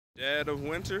Dead of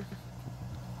winter,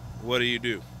 what do?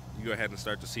 You go ahead and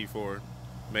start the C4,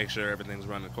 make sure everything's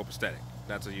running copacetic.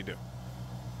 That's what you do.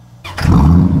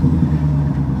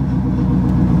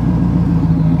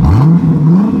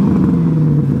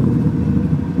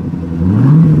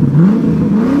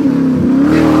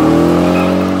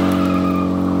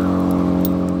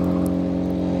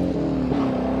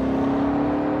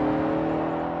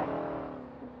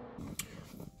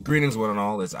 Greetings, one and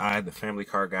all. It's I, the family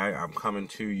car guy. I'm coming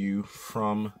to you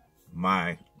from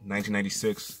my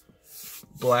 1996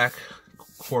 black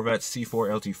Corvette C4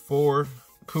 LT4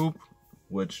 coupe,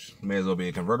 which may as well be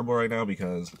a convertible right now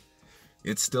because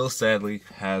it still sadly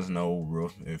has no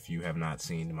roof. If you have not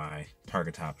seen my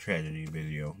Target Top tragedy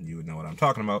video, you would know what I'm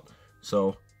talking about.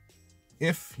 So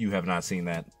if you have not seen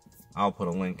that, I'll put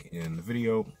a link in the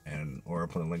video or I'll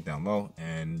put a link down low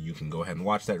and you can go ahead and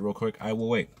watch that real quick. I will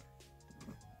wait.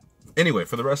 Anyway,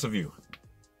 for the rest of you,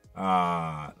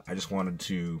 I just wanted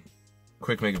to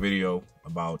quick make a video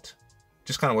about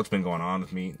just kind of what's been going on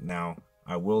with me. Now,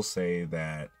 I will say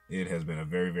that it has been a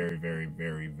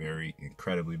very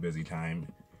incredibly busy time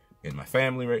in my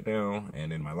family right now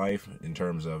and in my life in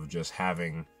terms of just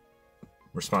having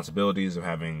responsibilities of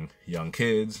having young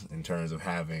kids, in terms of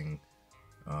having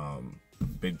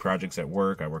big projects at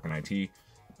work. I work in IT,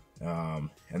 and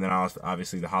then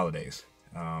obviously the holidays.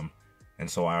 And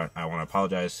so I want to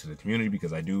apologize to the community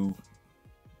because I don't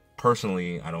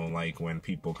like when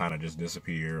people kind of just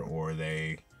disappear or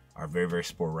they are very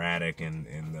sporadic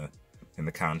in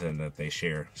the content that they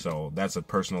share. So that's a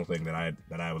personal thing that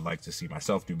I would like to see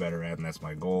myself do better at, and that's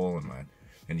my goal.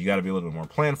 And you got to be a little bit more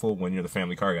planful when you're the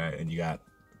family car guy and you got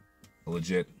a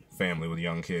legit family with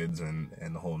young kids and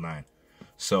the whole nine.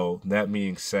 So that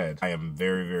being said, I am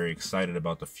very excited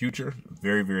about the future.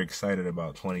 Very excited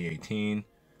about 2018.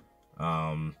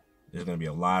 There's going to be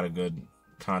a lot of good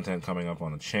content coming up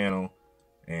on the channel,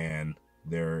 and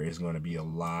there is going to be a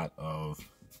lot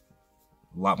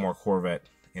more Corvette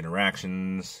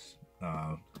interactions.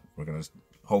 We're going to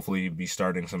hopefully be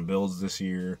starting some builds this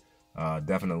year.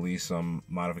 Definitely some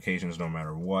modifications no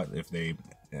matter what, if they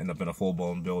end up in a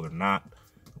full-blown build or not.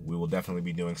 We will definitely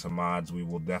be doing some mods. We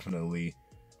will definitely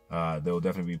there will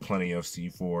definitely be plenty of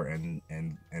C4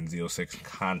 and Z06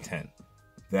 content.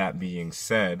 That being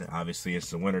said, obviously it's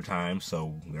the winter time,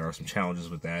 so there are some challenges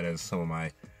with that, as some of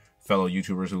my fellow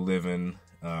YouTubers who live in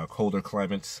colder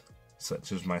climates,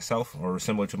 such as myself, or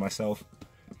similar to myself,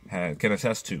 can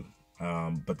attest to.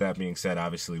 But that being said,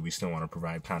 obviously we still want to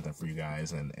provide content for you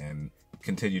guys and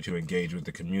continue to engage with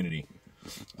the community.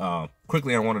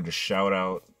 Quickly, I wanted to shout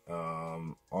out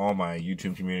all my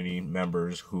YouTube community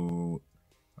members who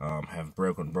have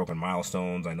broken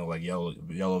milestones. I know, like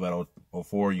Yellow Vet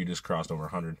 04, you just crossed over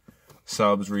 100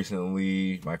 subs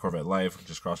recently. My Corvette Life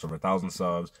just crossed over 1,000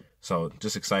 subs. So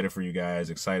just excited for you guys,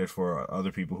 excited for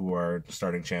other people who are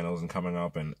starting channels and coming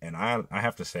up. And I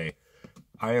have to say,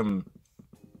 I am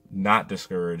not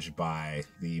discouraged by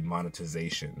the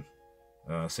monetization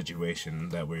situation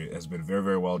that has been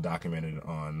very well documented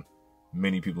on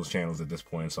many people's channels at this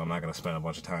point. So I'm not going to spend a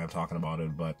bunch of time talking about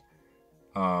it, but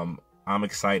I'm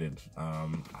excited.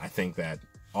 I think that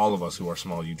all of us who are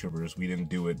small YouTubers, we didn't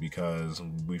do it because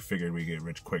we figured we'd get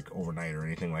rich quick overnight or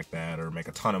anything like that, or make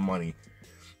a ton of money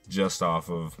just off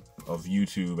of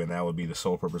YouTube, and that would be the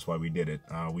sole purpose why we did it.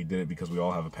 We did it because we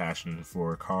all have a passion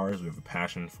for cars. We have a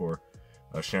passion for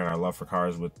sharing our love for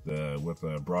cars with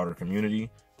a broader community,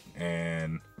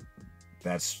 and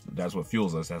that's what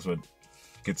fuels us. That's what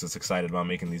gets us excited about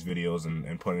making these videos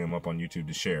and putting them up on YouTube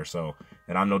to share. So,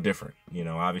 and I'm no different,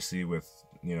 obviously with,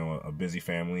 a busy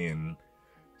family and,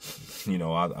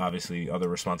 obviously other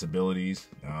responsibilities.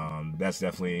 That's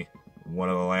definitely one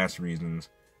of the last reasons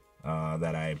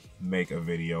that I make a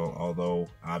video, although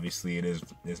obviously it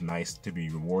is nice to be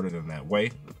rewarded in that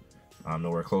way. I'm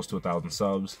nowhere close to 1,000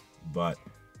 subs, but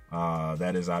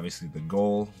that is obviously the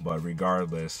goal. But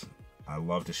regardless, I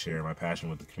love to share my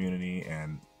passion with the community,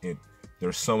 and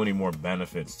there's so many more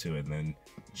benefits to it than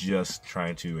just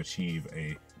trying to achieve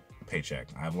a paycheck.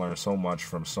 I've learned so much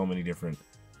from so many different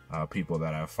people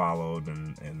that I've followed,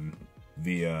 and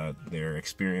via their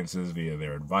experiences, via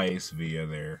their advice, via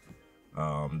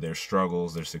their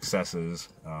struggles, their successes,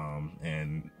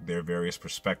 and their various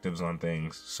perspectives on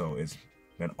things. So it's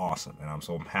been awesome, and I'm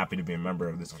so happy to be a member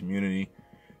of this community,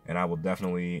 and I will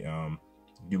definitely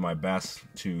do my best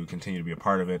to continue to be a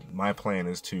part of it. My plan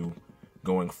is to,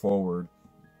 going forward,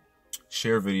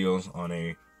 share videos on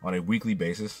a weekly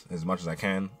basis as much as I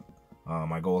can.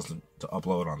 My goal is to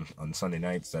upload on Sunday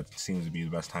nights. That seems to be the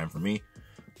best time for me.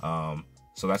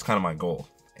 So that's kind of my goal,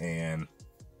 and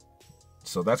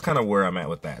so that's kind of where I'm at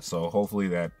with that. So hopefully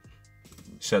that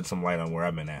shed some light on where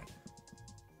I've been at.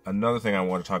 Another thing I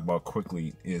want to talk about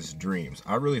quickly is dreams.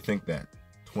 I really think that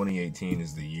 2018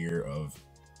 is the year of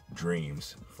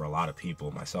dreams for a lot of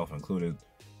people, myself included.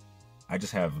 I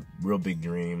just have real big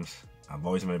dreams. I've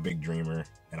always been a big dreamer,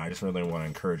 and I just really want to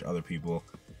encourage other people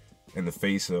in the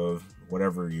face of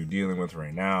whatever you're dealing with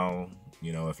right now.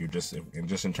 You know, if you're just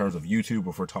in terms of YouTube,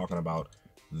 if we're talking about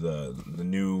the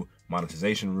new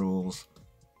monetization rules,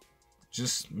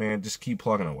 just keep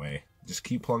plugging away. Just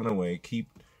keep plugging away. Keep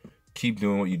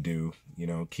doing what you do. You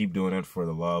know, keep doing it for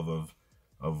the love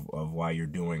of why you're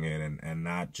doing it, and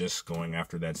not just going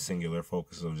after that singular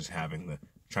focus of just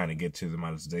trying to get to the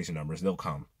monetization numbers. They'll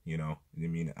come, you know. I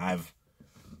mean, I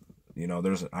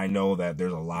know that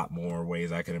there's a lot more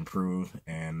ways I can improve,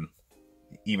 and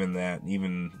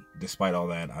even despite all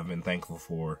that, I've been thankful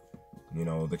for, you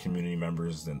know, the community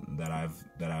members that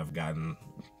I've gotten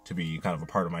to be kind of a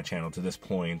part of my channel to this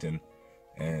point,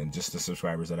 and just the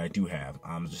subscribers that I do have.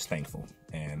 I'm just thankful,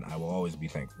 and I will always be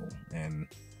thankful. And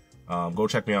go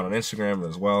check me out on Instagram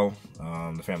as well,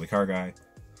 the Family Car Guy.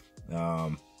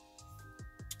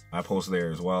 I post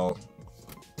there as well.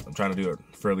 I'm trying to do it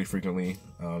fairly frequently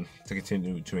to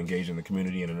continue to engage in the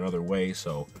community in another way,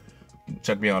 so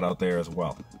check me out there as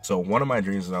well. So one of my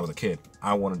dreams when I was a kid,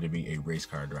 I wanted to be a race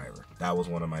car driver. That was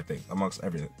one of my things, amongst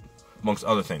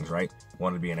other things, right?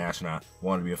 Wanted to be an astronaut,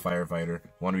 wanted to be a firefighter,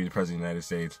 wanted to be the president of the United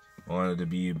States, wanted to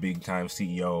be a big-time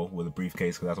CEO with a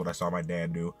briefcase, because that's what I saw my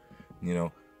dad do. You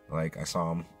know, like, I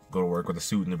saw him go to work with a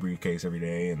suit and a briefcase every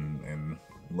day and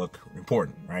look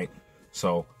important, right?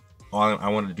 So I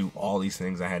wanted to do all these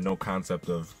things. I had no concept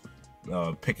of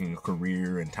picking a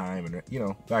career and time, and, you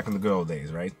know, back in the good old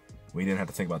days, right? We didn't have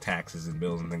to think about taxes and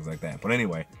bills and things like that. But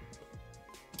anyway,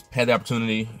 had the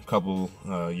opportunity a couple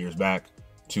years back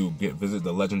to visit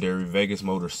the legendary Vegas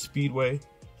Motor Speedway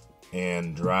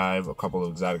and drive a couple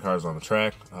of exotic cars on the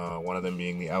track. One of them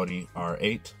being the Audi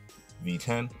R8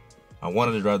 V10. I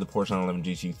wanted to drive the Porsche 911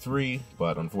 GT3,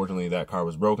 but unfortunately that car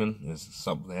was broken. It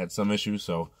had some issues,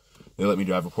 so they let me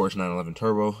drive a Porsche 911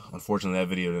 Turbo. Unfortunately, that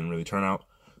video didn't really turn out.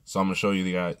 So I'm gonna show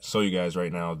you guys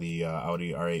right now the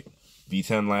Audi R8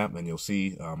 V10 lap, and you'll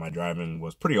see my driving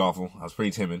was pretty awful. I was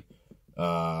pretty timid,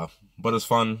 but it was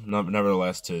fun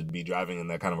nevertheless to be driving in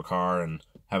that kind of a car and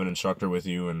have an instructor with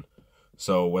you. And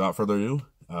so without further ado,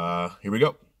 here we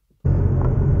go.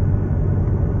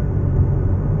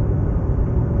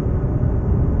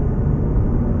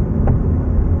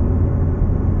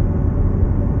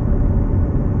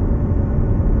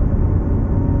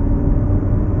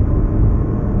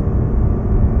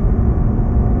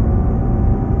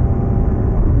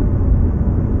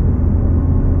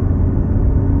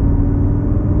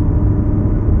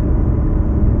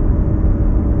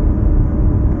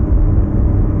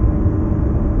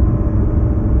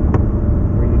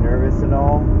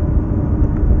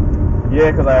 Yeah,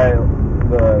 because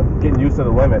getting used to the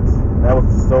limits, that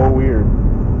was so weird.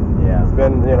 Yeah. It's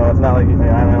been, you know, it's not like,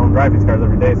 I don't drive these cars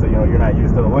every day, so, you know, you're not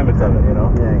used to the limits of it, you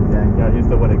know? Yeah, exactly. You're not used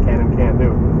to what it can and can't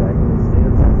do. Exactly. Stay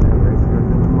up on that race car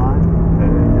coming live. There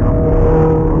you go.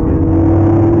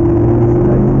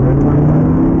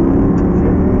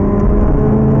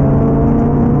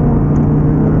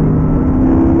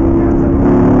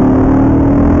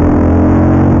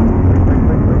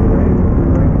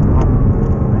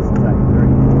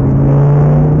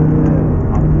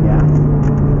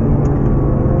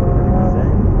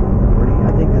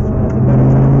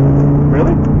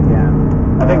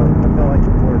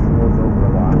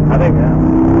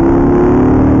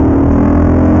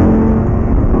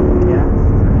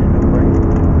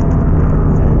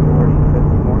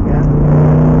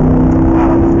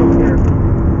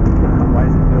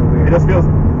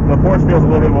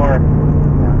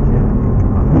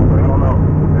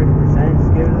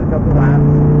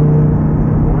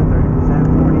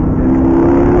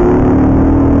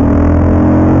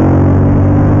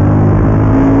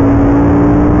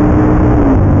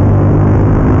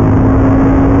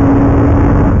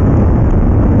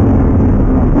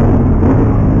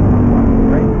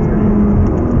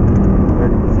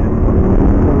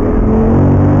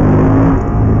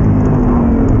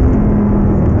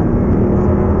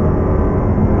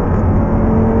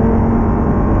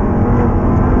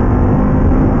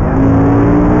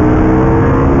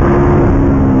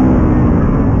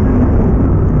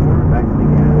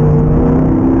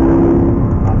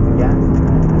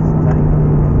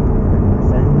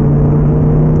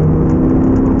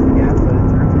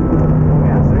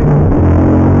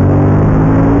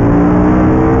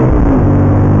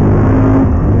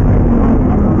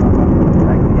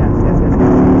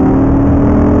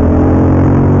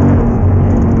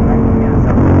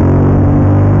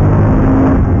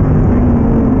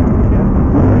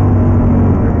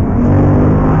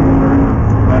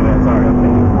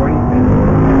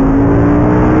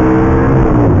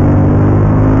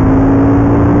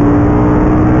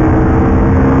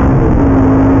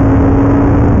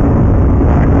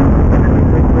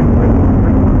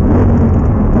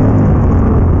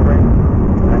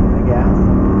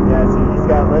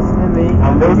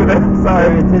 Sorry.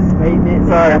 They're anticipating it.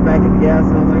 Sorry. Got back in the gas,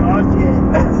 and I was like, oh shit.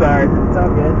 Sorry. It's all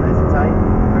good. Nice and tight.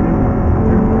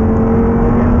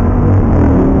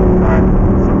 Alright.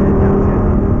 Submit downshift.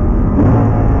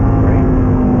 Brake.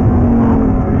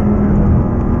 Off.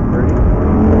 30.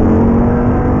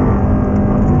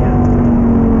 Off the gas.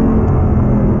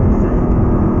 Set.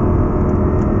 Gas.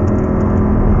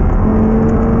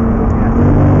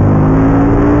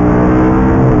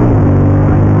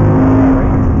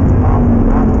 Brake. Off.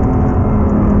 Off.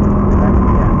 Back to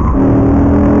the gas.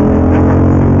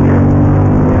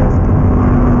 Gas.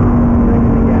 Back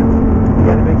in the gas. You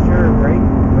gotta make sure, brake,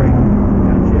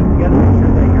 downshift. You gotta make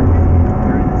sure that you're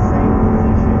in the same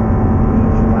position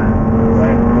each lap.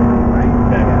 Right. Right?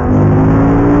 Okay. Gas. Back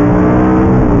to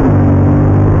gas.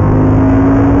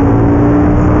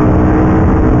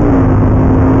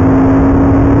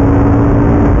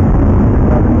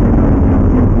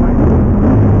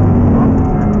 Off. Gas.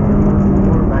 Brake.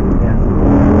 Off. Back to gas. Gas.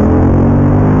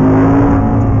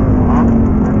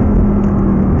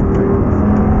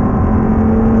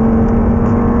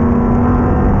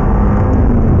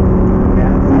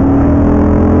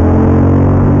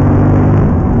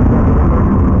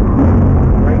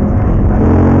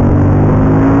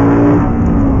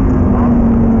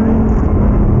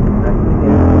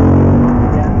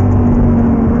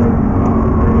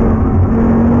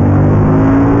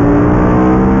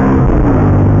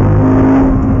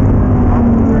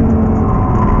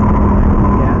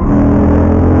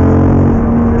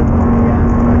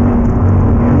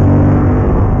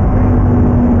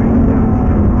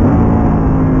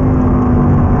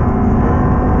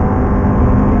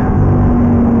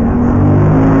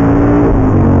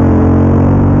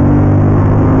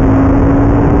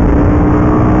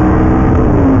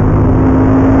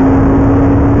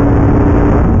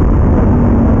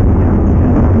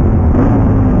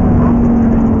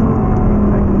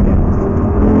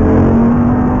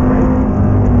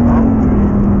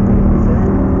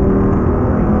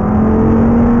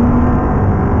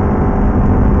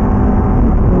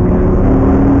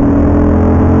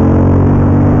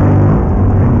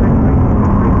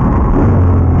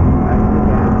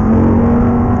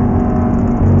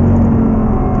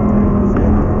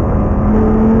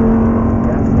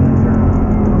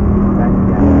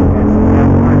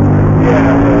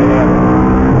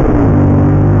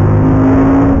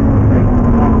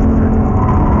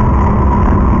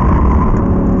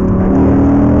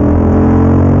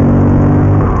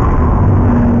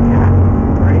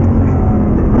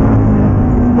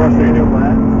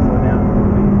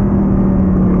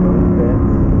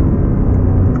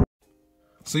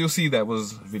 So you'll see that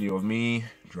was a video of me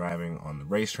driving on the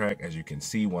racetrack. As you can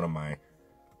see, I'm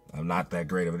not that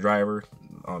great of a driver,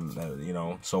 you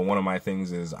know. So one of my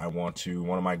things is one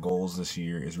of my goals this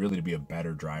year is really to be a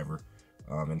better driver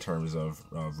in terms of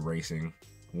racing.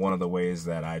 One of the ways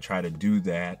that I try to do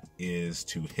that is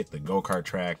to hit the go-kart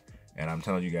track. And I'm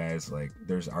telling you guys, like,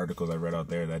 there's articles I read out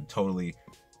there that totally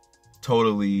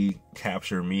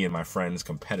capture me and my friends'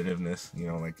 competitiveness. You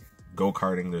know, like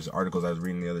go-karting. There's articles I was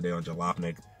reading the other day on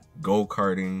Jalopnik.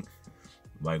 Go-karting,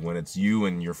 like when it's you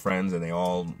and your friends and they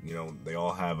all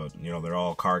have they're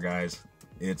all car guys.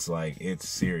 It's like, it's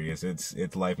serious.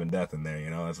 It's life and death in there. You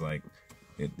know, it's like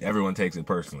everyone takes it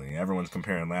personally. Everyone's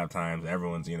comparing lap times.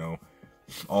 Everyone's, you know,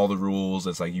 all the rules.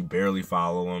 It's like you barely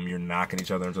follow them. You're knocking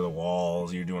each other into the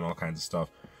walls. You're doing all kinds of stuff.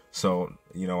 So,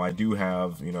 you know, I do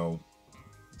have, you know,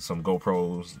 some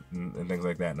GoPros and things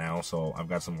like that now. So I've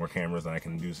got some more cameras that I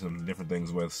can do some different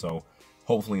things with. So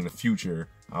hopefully in the future,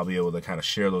 I'll be able to kind of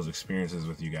share those experiences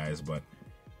with you guys. But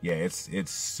yeah, it's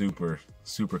super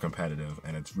competitive,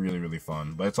 and it's really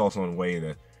fun. But it's also a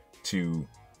way to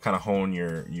kind of hone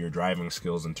your driving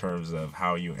skills in terms of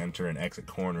how you enter and exit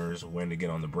corners, when to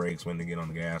get on the brakes, when to get on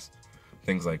the gas,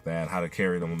 things like that, how to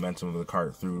carry the momentum of the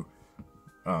kart through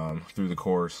the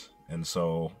course. And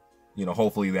so, you know,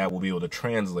 hopefully that will be able to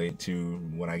translate to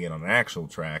when I get on an actual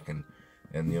track and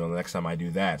you know, the next time I do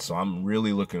that. So I'm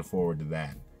really looking forward to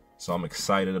that. So I'm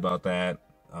excited about that,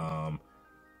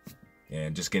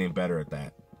 and just getting better at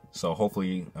that. So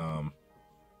hopefully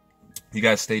you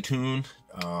guys stay tuned.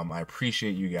 I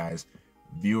appreciate you guys'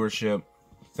 viewership.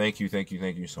 Thank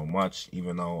you so much.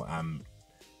 Even though I'm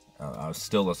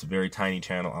still a very tiny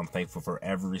channel, I'm thankful for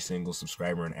every single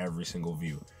subscriber and every single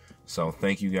view. So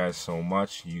thank you guys so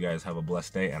much. You guys have a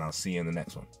blessed day, and I'll see you in the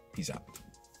next one. Peace out.